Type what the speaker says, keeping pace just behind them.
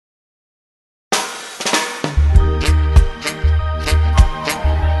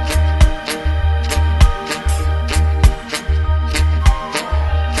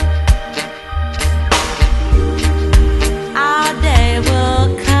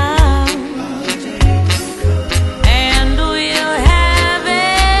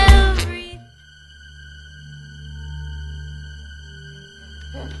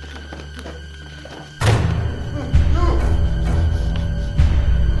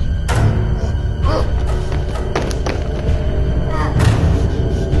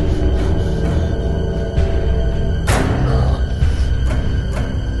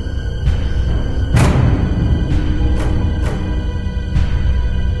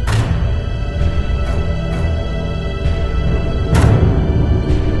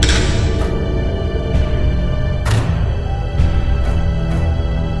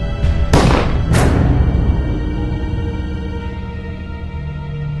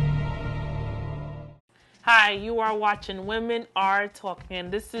Hi, you are watching Women Are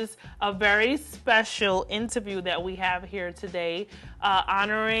Talking. This is a very special interview that we have here today,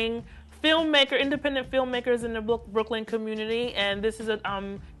 honoring independent filmmakers in the Brooklyn community, and this is a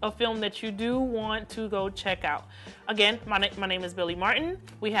film that you do want to go check out. Again, my name is Billi Martin.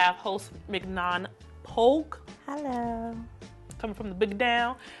 We have host Mignon Polk. Hello. Coming from the Big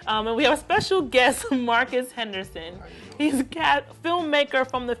Down. And we have a special guest, Marcus Henderson. He's a filmmaker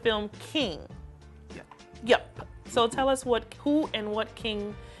from the film King. Yep. So tell us who and what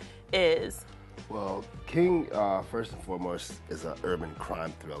King is. Well, King, first and foremost, is an urban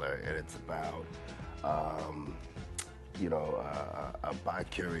crime thriller, and it's about, a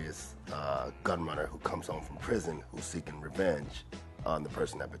bi-curious gun runner who comes home from prison who's seeking revenge on the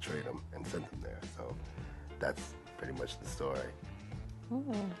person that betrayed him and sent him there. So that's pretty much the story.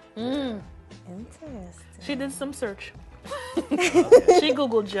 Interesting. She did some search. She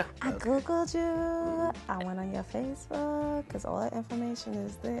Googled you. I Googled you. I went on your Facebook because all that information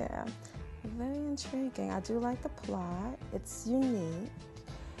is there. Very intriguing. I do like the plot. It's unique.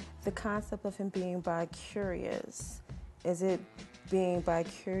 The concept of him being bi-curious. Is it being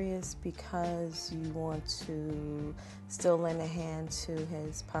bi-curious because you want to still lend a hand to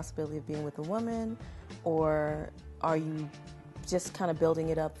his possibility of being with a woman? Or are you just kind of building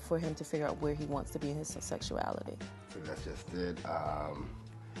it up for him to figure out where he wants to be in his sexuality? So that's just it.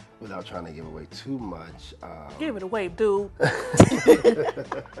 Without trying to give away too much. Give it away, dude.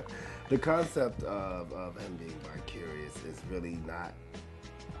 The concept of him being bi-curious is really not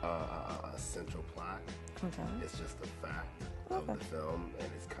a central plot. Okay. It's just a fact of the film,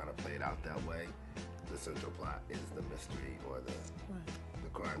 and it's kind of played out that way. The central plot is the mystery or the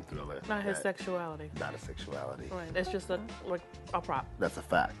crime thriller. Not his sexuality. Not his sexuality. Right. It's just a prop. That's a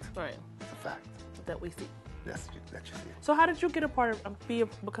fact. Right. It's a fact. That we see. That you see. So how did you get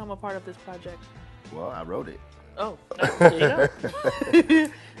become a part of this project? Well, I wrote it. Oh, there you go.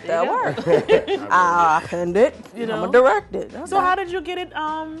 That worked. I penned it. I'm a director. So how did you get it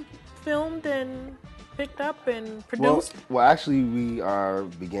filmed and picked up and produced? Well, actually, we are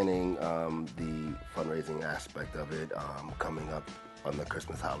beginning the fundraising aspect of it coming up on the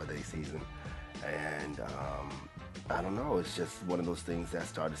Christmas holiday season, and I don't know. It's just one of those things that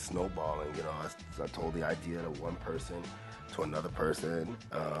started snowballing. I told the idea to one person, to another person,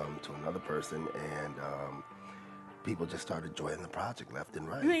 and people just started joining the project left and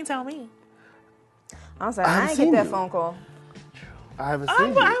right. You didn't tell me. I'm sorry, I didn't get that phone call. I haven't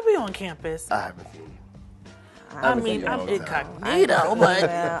seen you. I'll be on campus. I haven't seen you. I'm incognito, but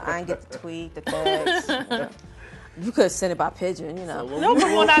I didn't get the tweet, the text. You could send it by pigeon, No,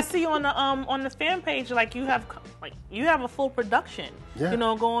 but what I see on the fan page, you have a full production,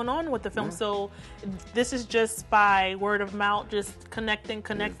 going on with the film. Yeah. So this is just by word of mouth, just connecting.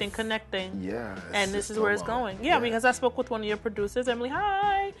 Yeah. And this is where it's going. Yeah, because I spoke with one of your producers, Emily.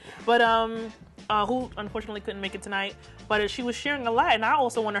 Hi, but who unfortunately couldn't make it tonight. But she was sharing a lot, and I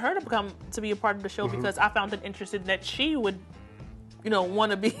also wanted her to be a part of the show because I found it interesting that she would. Want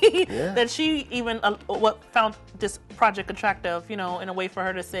to be, that she even found this project attractive, in a way for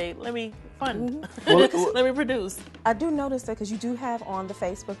her to say, let me fund, let me produce. I do notice that because you do have on the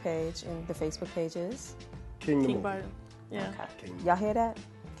Facebook page, and the Facebook page is? King Biden. Yeah. Okay. Y'all hear that?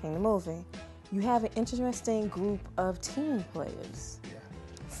 King the movie. You have an interesting group of team players. Yeah.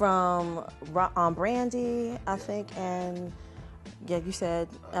 From Brandy, I think, and you said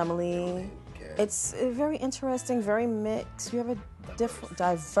Emily. It's very interesting, very mixed. You have a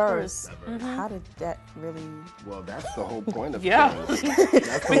diverse. How did that really? Well, that's the whole point of because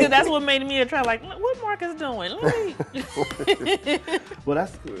that's what made me try. What Marcus doing? Well,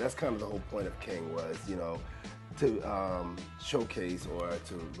 that's kind of the whole point of King was, to showcase or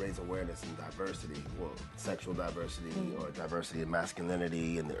to raise awareness in diversity, sexual diversity or diversity in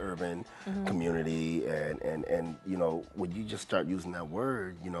masculinity in the urban community, and when you just start using that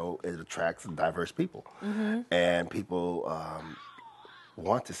word, it attracts diverse people, and people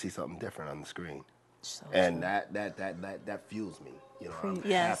want to see something different on the screen, and that fuels me. I'm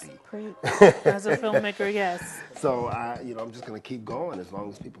happy. As a filmmaker, yes. So I'm just gonna keep going as long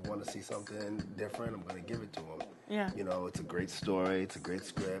as people want to see something different. I'm gonna give it to them. Yeah. It's a great story. It's a great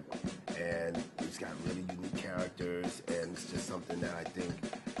script, and it's got really unique characters, and it's just something that I think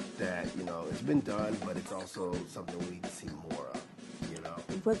that it's been done, but it's also something we need to see more of.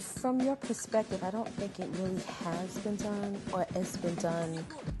 But from your perspective, I don't think it really has been done, or it's been done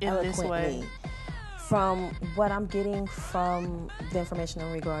eloquently. This way. From what I'm getting from the information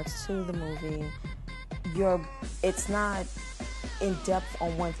in regards to the movie, it's not in depth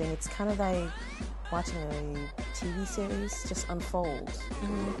on one thing. It's kind of like watching a TV series just unfold.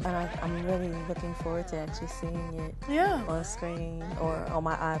 And I'm really looking forward to actually seeing it on screen or on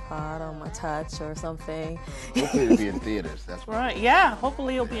my iPod, on my touch or something. Hopefully it'll be in theaters. That's right. Yeah,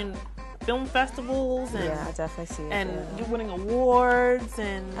 hopefully it'll be in film festivals. And, yeah, I definitely see it. And you're winning awards.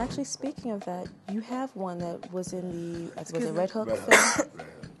 And actually, speaking of that, you have one that was in the, was it Red Hook film?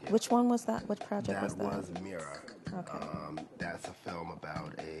 Which one was that? Which project was that? That was Mira. Okay. That's a film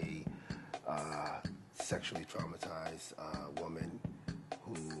about a sexually traumatized woman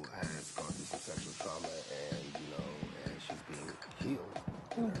who has gone through some sexual trauma and she's being healed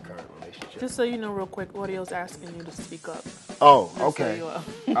in her current relationship. Just so you know real quick, audio's asking you to speak up. Oh, okay. So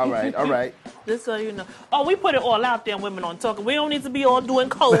all right. Just so you know. Oh, we put it all out there, women on talking. We don't need to be all doing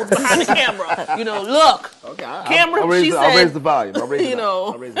codes behind the camera. Look. Okay. Camera, I'll raise the volume. I'll raise the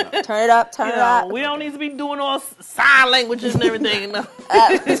volume. Turn it up, turn it up. We don't need to be doing all sign languages and everything.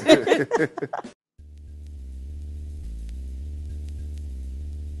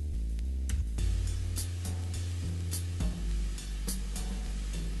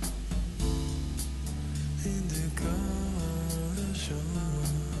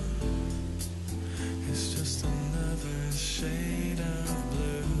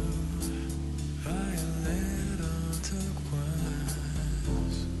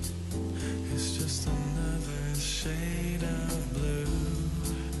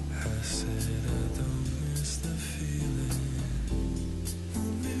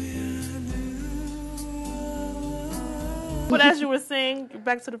 But as you were saying,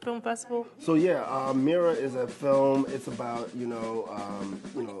 back to the film festival. So yeah, Mira is a film. It's about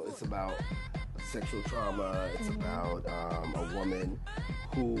it's about sexual trauma. It's about a woman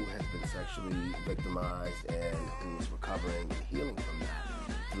who has been sexually victimized and who's recovering and healing from that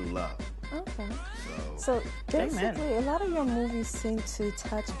through love. Okay. So basically, a lot of your movies seem to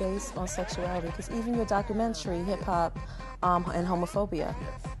touch base on sexuality, because even your documentary, Hip Hop and Homophobia.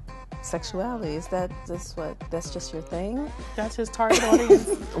 Yes. Sexuality, that's just your thing? That's his target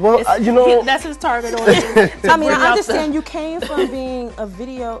audience. Well, that's his target audience. I mean, I understand you came from being a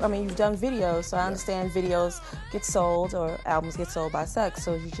video, you've done videos, so I understand videos get sold or albums get sold by sex,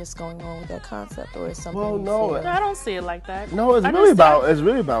 so you're just going on with that concept, or is something? Well, no, I don't see it like that. No, it's really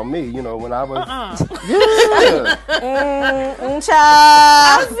about me, when I was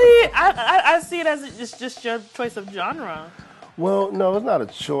child. I see it as it's just your choice of genre. Well, no, it's not a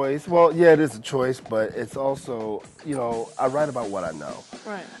choice. Well, yeah, it is a choice, but it's also, I write about what I know.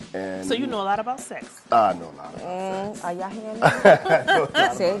 Right. And so you know a lot about sex. I know a lot about sex. Are y'all hearing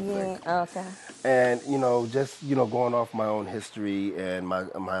me? Say again. Okay. And, just, going off my own history and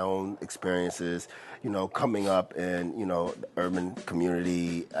my own experiences, coming up in, the urban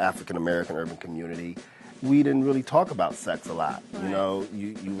community, African-American urban community, we didn't really talk about sex a lot. Right.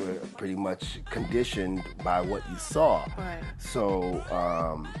 You were pretty much conditioned by what you saw. Right. So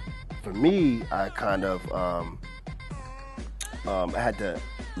for me, I kind of I had to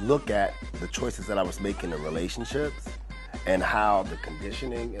look at the choices that I was making in relationships and how the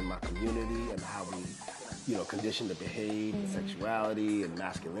conditioning in my community and how we conditioned to behave, sexuality and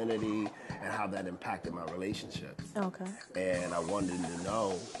masculinity, and how that impacted my relationships. Okay. And I wanted to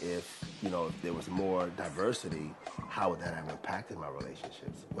know if there was more diversity, how would that have impacted my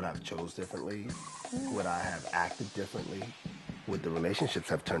relationships? Would I have chose differently? Would I have acted differently? Would the relationships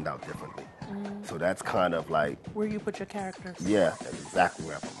have turned out differently? So that's kind of like where you put your characters. Yeah, that's exactly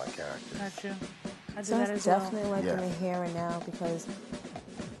where I put my characters. Gotcha. I do so that as well. definitely like in the here and now, because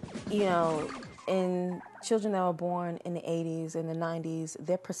in children that were born in the 80s and the 90s,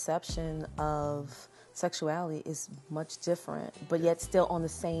 their perception of sexuality is much different, but yet still on the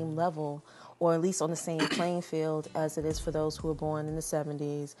same level, or at least on the same playing field as it is for those who were born in the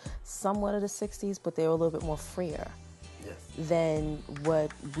 70s, somewhat of the 60s, but they were a little bit more freer than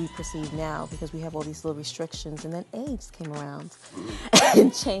what we perceive now, because we have all these little restrictions, and then AIDS came around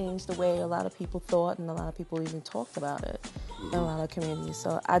and changed the way a lot of people thought, and a lot of people even talked about it in a lot of communities.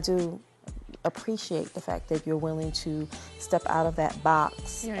 So I do appreciate the fact that you're willing to step out of that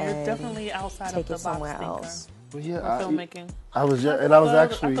box. Yeah, you're definitely outside of the box somewhere else. Well, yeah, filmmaking. I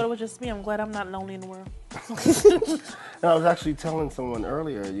thought it was just me. I'm glad I'm not lonely in the world. And I was actually telling someone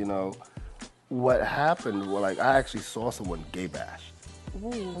earlier, what happened. Well, I actually saw someone gay bashed.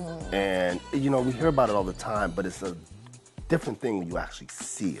 And we hear about it all the time, but it's a different thing when you actually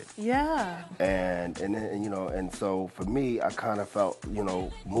see it. Yeah. And so for me, I kind of felt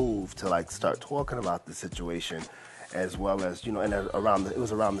moved to start talking about the situation, as well as and it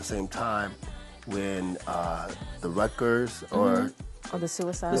was around the same time when the Rutgers or the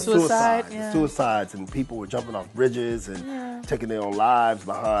suicides. The suicides, and people were jumping off bridges and taking their own lives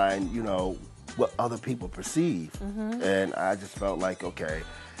behind what other people perceive. And I just felt like, okay,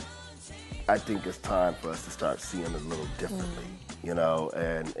 I think it's time for us to start seeing it a little differently, you know,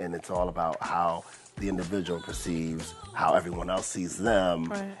 and it's all about how the individual perceives how everyone else sees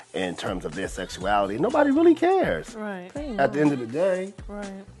them in terms of their sexuality. Nobody really cares. At the end of the day,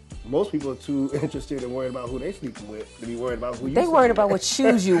 most people are too interested in worrying about who they sleeping with to be worried about who you They worried about what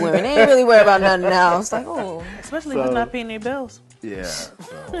shoes you wearing. They ain't really worried about nothing else. Like, oh. Especially if it's not paying their bills. Yeah,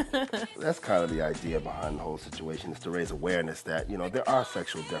 so that's kind of the idea behind the whole situation, is to raise awareness that, you know, there are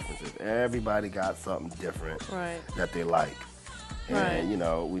sexual differences. Everybody got something different that they like. And, you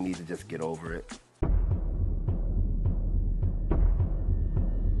know, we need to just get over it.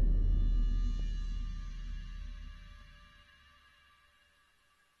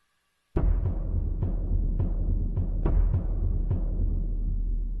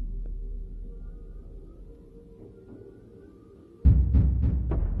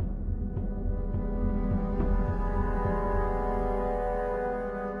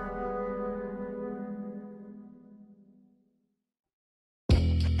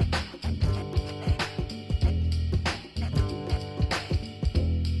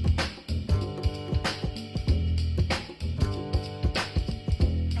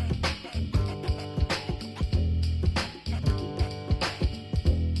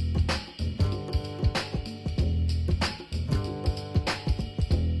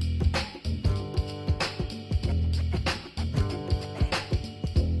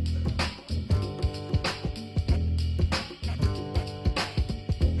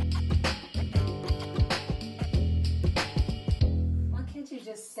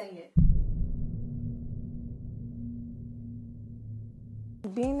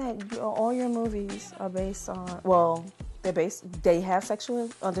 Being that all your movies are based on, well, they have sexual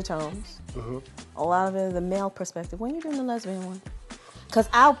undertones. A lot of it is the male perspective. When you doing the lesbian one? Because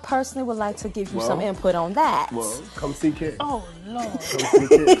I personally would like to give you some input on that. Well, come see Kid. Oh, Lord. Come see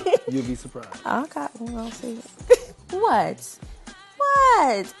Kid. You'll be surprised. Okay, we'll see. What?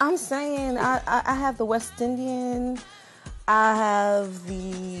 I'm saying I have the West Indian. I have the,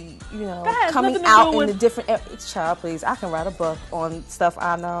 you know, coming out in the different. Child, please. I can write a book on stuff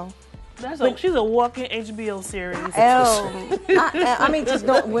I know. She's a walking HBO series. I mean, just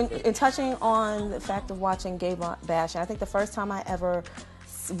in touching on the fact of watching gay bashing, I think the first time I ever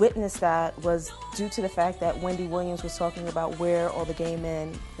witnessed that was due to the fact that Wendy Williams was talking about where all the gay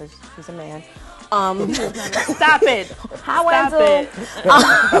men, because she's a man. Stop it.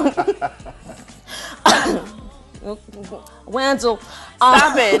 Wendell.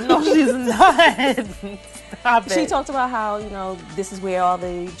 Stop it. No, she's not. Stop it. She talked about how, you know, this is where all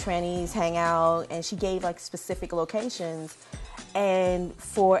the trannies hang out, and she gave like specific locations. And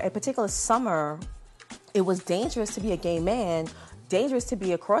for a particular summer, it was dangerous to be a gay man, dangerous to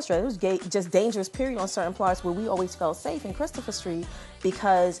be a cross-dresser. It was just dangerous, period, on certain parts where we always felt safe in Christopher Street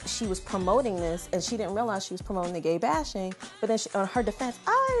because she was promoting this, and she didn't realize she was promoting the gay bashing. But then on her defense,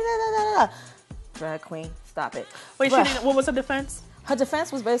 drag queen, stop it. Wait, what was her defense? Her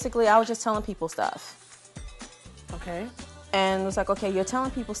defense was basically, I was just telling people stuff. Okay. And it was like, okay, you're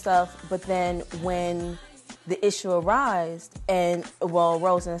telling people stuff, but then when the issue arose, and, well,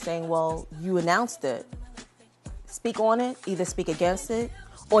 Rosen is saying, well, you announced it. Speak on it, either speak against it,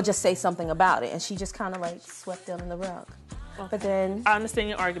 or just say something about it. And she just kind of like swept it under the rug. Okay. But then... I understand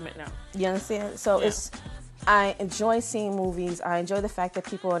your argument now. You understand? So I enjoy seeing movies. I enjoy the fact that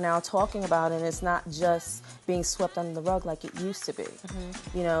people are now talking about it, and it's not just being swept under the rug like it used to be.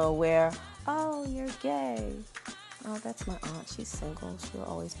 You know, where, oh, you're gay. Oh, that's my aunt. She's single. She'll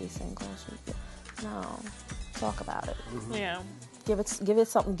always be single. No, talk about it. Yeah. Give it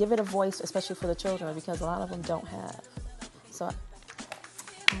something. Give it a voice, especially for the children, because a lot of them don't have. So,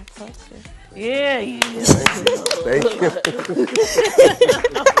 yeah. Thank you.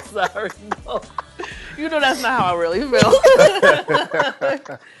 I'm sorry. No. You know that's not how I really feel.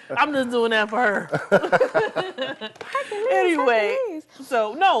 I'm just doing that for her. Anyway,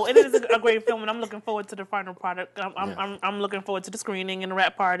 so no, it is a great film, and I'm looking forward to the final product. I'm looking forward to the screening and the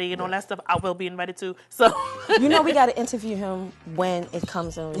rap party and all that stuff. I will be invited to. So you know, we got to interview him when it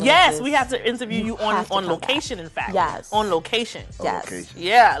comes in. Yes, we have to interview you on location. In fact, yes, on location. Yes,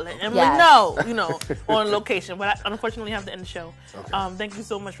 yeah. Let Emily know, you know, on location. But I unfortunately have to end the show. Okay. Thank you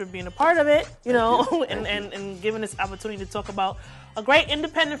so much for being a part of it. You know, and giving us opportunity to talk about a great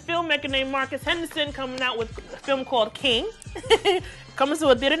independent filmmaker named Marcus Henderson coming out with a film called King. Coming to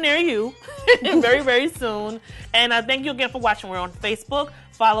a theater near you very, very soon. And thank you again for watching. We're on Facebook.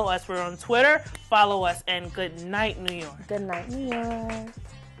 Follow us. We're on Twitter. Follow us. And good night, New York. Good night, New York.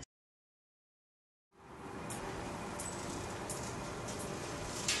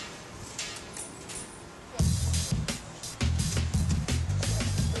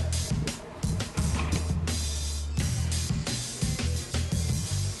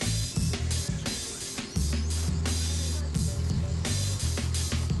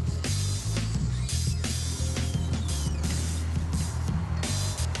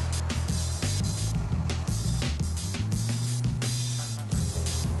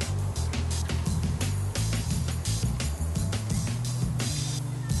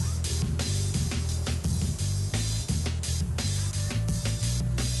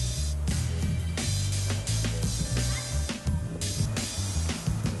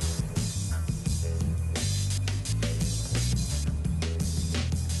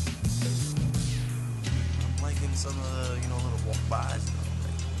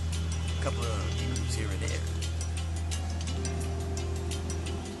 couple of views here and there.